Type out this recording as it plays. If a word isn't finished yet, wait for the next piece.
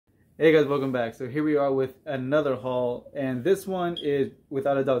Hey guys, welcome back. So here we are with another haul, and this one is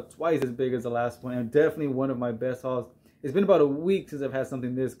without a doubt twice as big as the last one, and definitely one of my best hauls. It's been about a week since I've had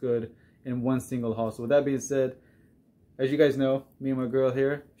something this good in one single haul. So with that being said, as you guys know, me and my girl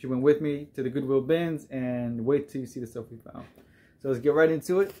here, she went with me to the Goodwill bins, and wait till you see the stuff we found. So let's get right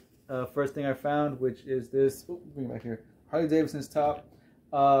into it. First thing I found, which is this, bring it back here, Harley Davidson's top.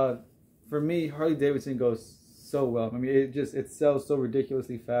 For me, Harley Davidson goes so well. I mean, it sells so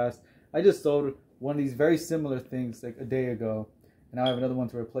ridiculously fast. I just sold one of these very similar things like a day ago, and now I have another one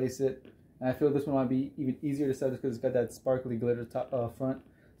to replace it. And I feel this one might be even easier to sell just because it's got that sparkly glitter top front.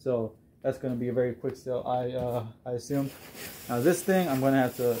 So that's going to be a very quick sale, I assume. Now this thing, I'm going to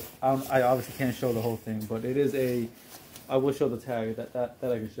have to. I obviously can't show the whole thing, but it is a. I will show the tag that I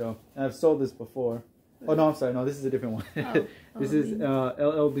can show. And I've sold this before. Oh no, I'm sorry. No, this is a different one. Oh, this is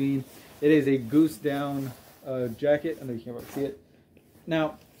LL Bean. It is a goose down jacket. I know you can't really see it.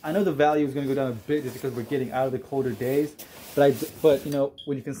 Now, I know the value is going to go down a bit just because we're getting out of the colder days, but you know,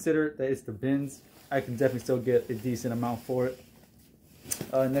 when you consider that it's the bins, I can definitely still get a decent amount for it.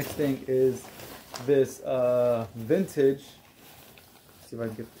 Next thing is this vintage. Let's see if I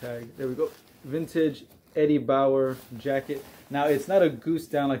can get the tag. There we go. Vintage Eddie Bauer jacket. Now it's not a goose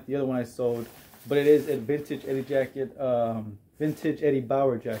down like the other one I sold, but it is a vintage Eddie jacket. Vintage Eddie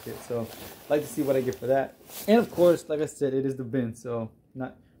Bauer jacket. So I'd like to see what I get for that. And of course, like I said, it is the bin, so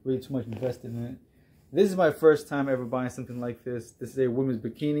not really too much invested in it. This is my first time ever buying something like this. This is a women's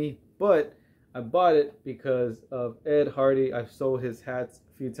bikini, but I bought it because of Ed Hardy. I've sold his hats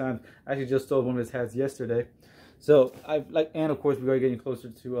a few times. I actually just sold one of his hats yesterday. So and of course we are getting closer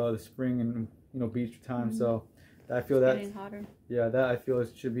to the spring and beach time. So I feel that getting hotter. Yeah, that I feel it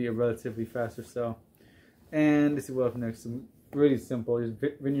should be a relatively faster sell. And let's see what up next. Some really simple, just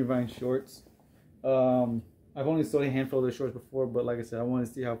Vineyard Vine shorts. I've only sold a handful of the shorts before, but like I said, I want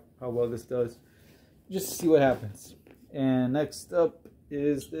to see how well this does. Just see what happens. And next up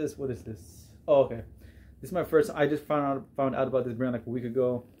is this. What is this? Oh, okay. This is my first. I just found out about this brand like a week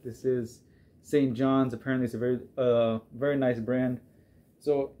ago. This is St. John's. Apparently, it's a very nice brand.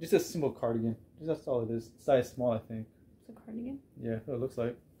 So just a simple cardigan. That's all it is. Size small, I think. It's a cardigan. Yeah, that's what it looks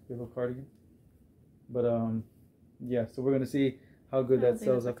like. A little cardigan. But yeah. So we're gonna see how good that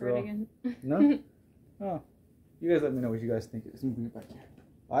sells after all. No. Oh. You guys let me know what you guys think. Let me bring it back here.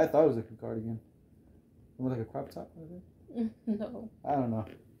 I thought it was like a cardigan. Almost like a crop top, I think. No. I don't know.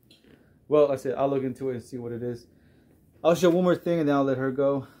 Well, like I said, I'll look into it and see what it is. I'll show one more thing and then I'll let her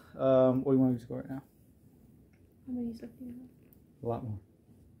go. What do you want me to go right now? How many stuff do you have? A lot more.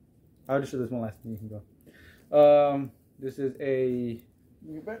 I'll just show this one last thing. You can go. This is a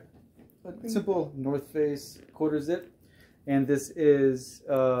simple North Face quarter zip. And this is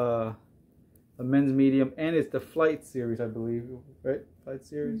a men's medium, and it's the Flight series, I believe, right? Flight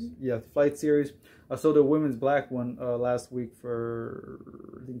series? Yeah, the Flight series. I sold a women's black one last week for,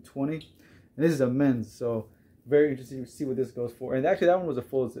 I think, 20. And this is a men's, so very interesting to see what this goes for. And actually, that one was a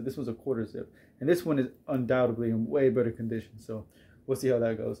full zip. This was a quarter zip. And this one is undoubtedly in way better condition, so we'll see how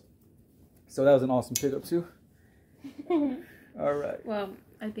that goes. So that was an awesome pickup, too. All right. Well,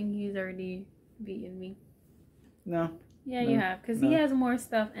 I think he's already beaten me. No. Yeah, you have, because he has more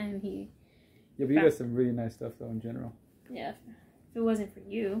stuff, and he... Yeah, but you got some really nice stuff, though, in general. Yeah, if it wasn't for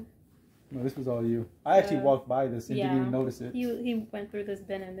you. No, this was all you. I actually walked by this and didn't even notice it. He went through this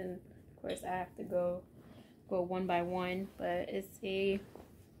bin, and then, of course, I have to go one by one. But it's a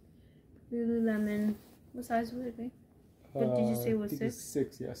Lululemon. What size would it be? What did you say was 6?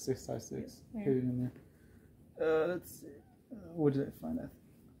 6, yeah, 6, size 6. Yeah. Hit it in there. Let's see. What did I find?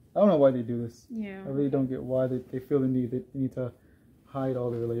 I don't know why they do this. Yeah. I really don't get why they feel the need. They need to hide all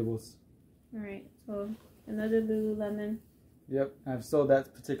their labels. Alright, so another Lululemon. Yep, I've sold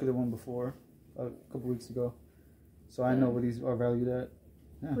that particular one before, a couple weeks ago. So I know what these are valued at.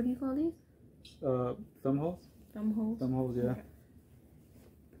 Yeah. What do you call these? Thumb holes? Thumb holes? Thumb holes, yeah. Okay.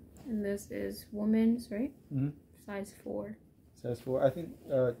 And this is women's, right? Mm-hmm. Size 4. Size 4. I think,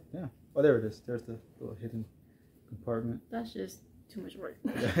 yeah. Oh, there it is. There's the little hidden compartment. That's just too much work.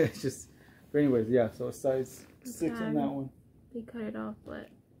 Yeah, it's just, but anyways, yeah, so size 6 on that one. They cut it off, but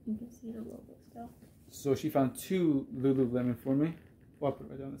you can see the logo still. So she found 2 Lululemon for me. Well, I'll put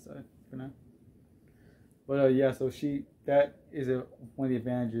it right down the side for now. But yeah, so that is one of the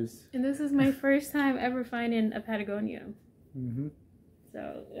advantages. And this is my first time ever finding a Patagonia. Mm-hmm.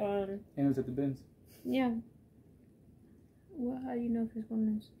 So, and it was at the bins. Yeah. Well, how do you know if it's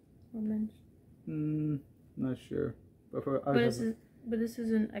women's or men's? Not sure. But this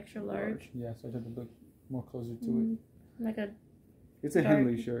is an extra large. Yeah, so I have to look more closer to it. Like a... It's a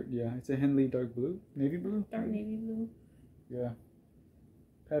Henley shirt, yeah. It's a Henley dark blue. Navy blue? Dark navy blue. Yeah.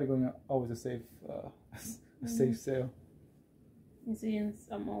 Patagonia, always a safe sale. You see,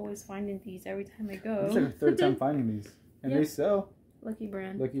 I'm always finding these every time I go. It's like the third time finding these, and they sell. Lucky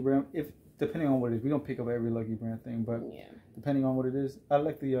Brand. Lucky Brand. If depending on what it is, we don't pick up every Lucky Brand thing, but depending on what it is, I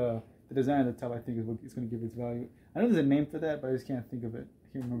like the design of the top. I think is what it's going to give its value. I know there's a name for that, but I just can't think of it.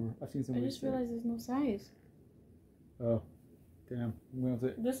 I can't remember. I've seen some. I just realized there's no size. Oh, damn!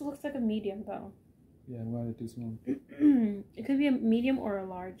 This looks like a medium though. Yeah, we'll have to do some. It could be a medium or a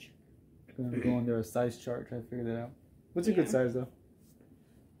large. I'm gonna go on there a size chart, try to figure that out. What's a good size though?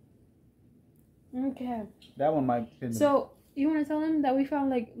 Okay. That one might. So you want to tell them that we found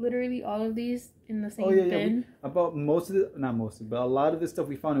like literally all of these in the same bin? About most of it, not most of it, but a lot of this stuff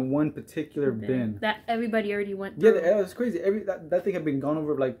we found in one particular bin. That everybody already went through. Yeah, it was crazy. That thing had been gone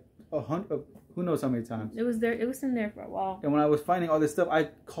over like 100. Who knows how many times? It was there. It was in there for a while. And when I was finding all this stuff, I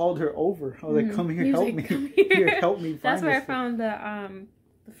called her over. I was like, "Come here, help me! Come here, help me!" That's where I found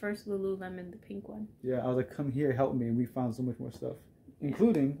the first Lululemon, the pink one. Yeah, I was like, "Come here, help me!" And we found so much more stuff,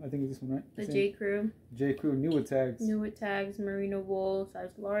 including I think it's this one, right? The J. Crew. J. Crew, new with tags. New with tags, merino wool,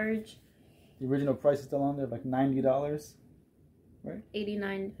 size large. The original price is still on there, like $90, right?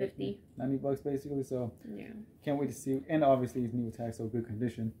 $89.50. $90 basically. So yeah, can't wait to see. And obviously, it's new with tags, so good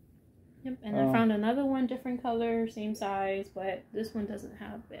condition. Yep, and I found another one, different color, same size, but this one doesn't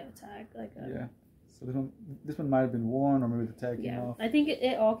have a tag. Yeah, so this one might have been worn, or maybe the tag came off. I think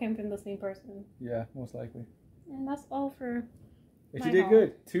it all came from the same person. Yeah, most likely. And that's all for. But you did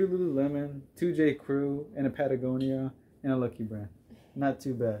good. 2 Lululemon, 2 J. Crew, and a Patagonia, and a Lucky Brand. Not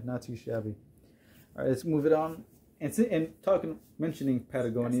too bad, not too shabby. All right, let's move it on. Mentioning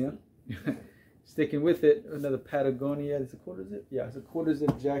Patagonia, sticking with it, another Patagonia. It's a quarter zip. Yeah, it's a quarter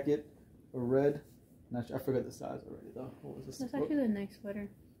zip jacket. A red. Not sure, I forgot the size already though. What was this? That's actually a nice sweater.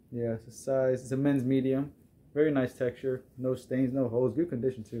 Yeah, it's a size. It's a men's medium. Very nice texture. No stains, no holes. Good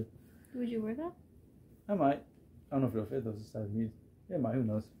condition too. Would you wear that? I might. I don't know if it'll fit. Those size medium. It might. Who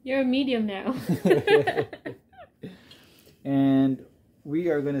knows? You're a medium now. And we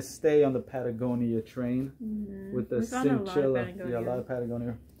are gonna stay on the Patagonia train with the Cinchilla. Yeah, a lot of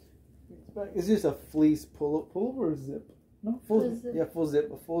Patagonia. It's just a fleece pullover or zip. No, full zip. Yeah, full zip.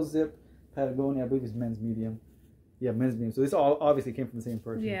 A full zip Patagonia. I believe it's men's medium. Yeah, men's medium. So this all obviously came from the same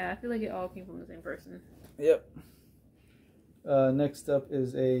person. Yeah, I feel like it all came from the same person. Yep. Next up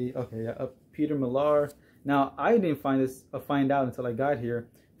is a Peter Millar. Now I didn't find out until I got here.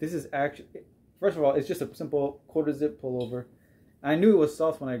 This is actually, first of all, it's just a simple quarter zip pullover. I knew it was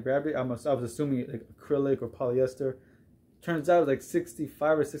soft when I grabbed it. I was assuming like acrylic or polyester. Turns out it was like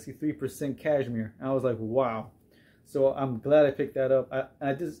 65 or 63% cashmere. And I was like, wow. So I'm glad I picked that up.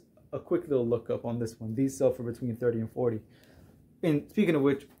 I did a quick little look up on this one. These sell for between $30 and $40. And speaking of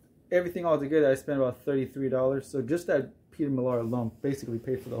which, everything all together, I spent about $33. So just that Peter Millar alone basically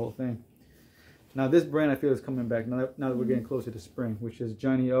paid for the whole thing. Now this brand I feel is coming back now that we're getting closer to spring, which is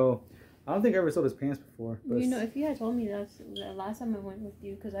Johnny O. I don't think I ever sold his pants before. But you know, if you had told me that the last time I went with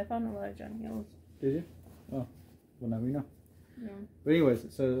you, because I found a lot of Johnny O's. Did you? Oh, well now we know. Yeah. But anyways,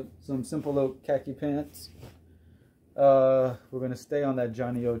 so some simple little khaki pants. We're gonna stay on that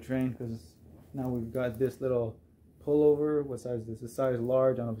Johnny O train because now we've got this little pullover. What size is this? It's size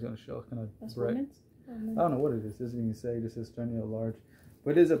large. I don't know if it's gonna show. It's kind of bright. I don't know what it is. It doesn't even say. This is Johnny O large,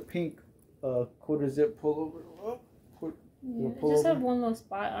 but it is a pink quarter zip pullover. Yeah, it just had one little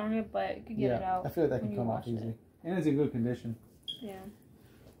spot on it, but you could get it out. I feel like that can come off easy, and it's in good condition. Yeah.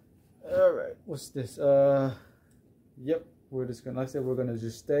 All right. What's this? Yep. We're just gonna, like I said, we're gonna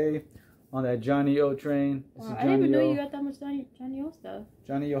just stay on that Johnny O train. Wow, I didn't even know you got that much Johnny O stuff.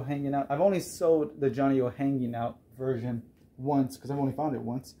 Johnny O hanging out. I've only sold the Johnny O hanging out version once because I've only found it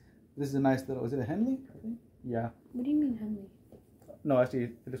once. This is a nice little. Is it a Henley? Yeah. What do you mean Henley? No, actually,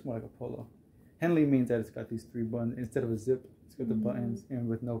 it looks more like a polo. Henley means that it's got these 3 buttons instead of a zip. It's got the buttons and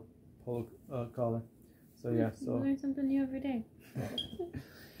with no polo collar. So yeah. So you learn something new every day.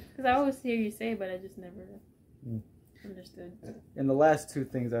 Because I always hear you say, but I just never understood. And the last 2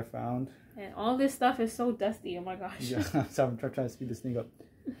 things I found. And all this stuff is so dusty. Oh my gosh. Yeah. So I'm trying to speed this thing up.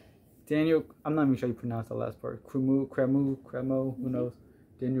 Daniel, I'm not even sure how you pronounce the last part. Cremo, who knows?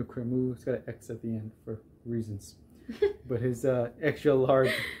 Daniel Cremo. It's got an X at the end for reasons. But his extra large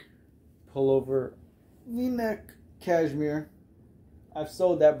pullover V-neck cashmere. I've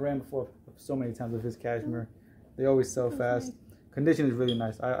sold that brand before so many times with his cashmere. They always sell fast. Nice. Condition is really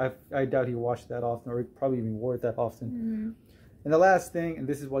nice. I doubt he washed that often, or he probably even wore it that often. And the last thing, and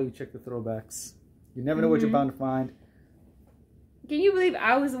this is why you check the throwbacks. You never know what you're bound to find. Can you believe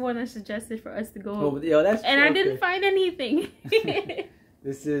I was the one that suggested for us to go? Oh, yeah, that's and I didn't find anything.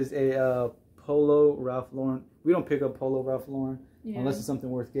 This is a Polo Ralph Lauren. We don't pick up Polo Ralph Lauren. unless it's something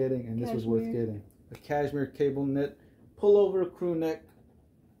worth getting, and this was worth Cashmere. getting. A cashmere cable knit pullover crew neck,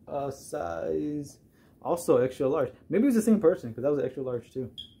 size also extra large. Maybe it's the same person because that was extra large too.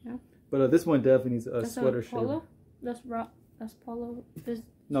 Yeah. But this one definitely needs a sweater shirt. Polo? That's Polo.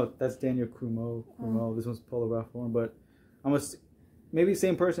 No, that's Daniel Crumo. This one's Polo Ralph Lauren, but maybe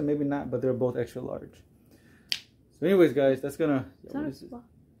same person, maybe not, but they're both extra large. So anyways, guys, that's gonna...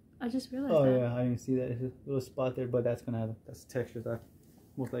 I just realized Oh, that. yeah, I didn't see that. There's a little spot there, but that's texture that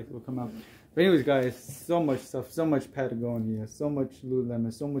most likely will come out. But anyways, guys, so much stuff, so much Patagonia, so much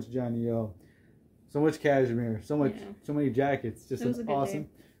Lululemon, so much Johnny O, so much cashmere, so many jackets. Just an awesome,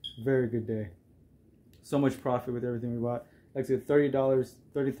 very good day. So much profit with everything we bought. Like I said, $30,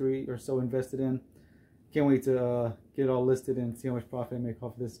 $33 or so invested in. Can't wait to get it all listed and see how much profit I make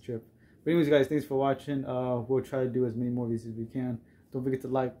off of this trip. But anyways, guys, thanks for watching. We'll try to do as many more of these as we can. Don't forget to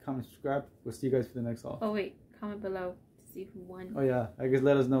like, comment, subscribe. We'll see you guys for the next haul. Oh, wait. Comment below to see who won. Oh, yeah. I guess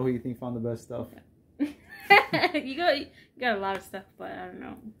let us know who you think found the best stuff. Yeah. you got a lot of stuff, but I don't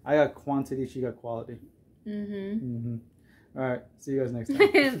know. I got quantity. She got quality. Mm-hmm. All right. See you guys next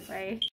time. Bye.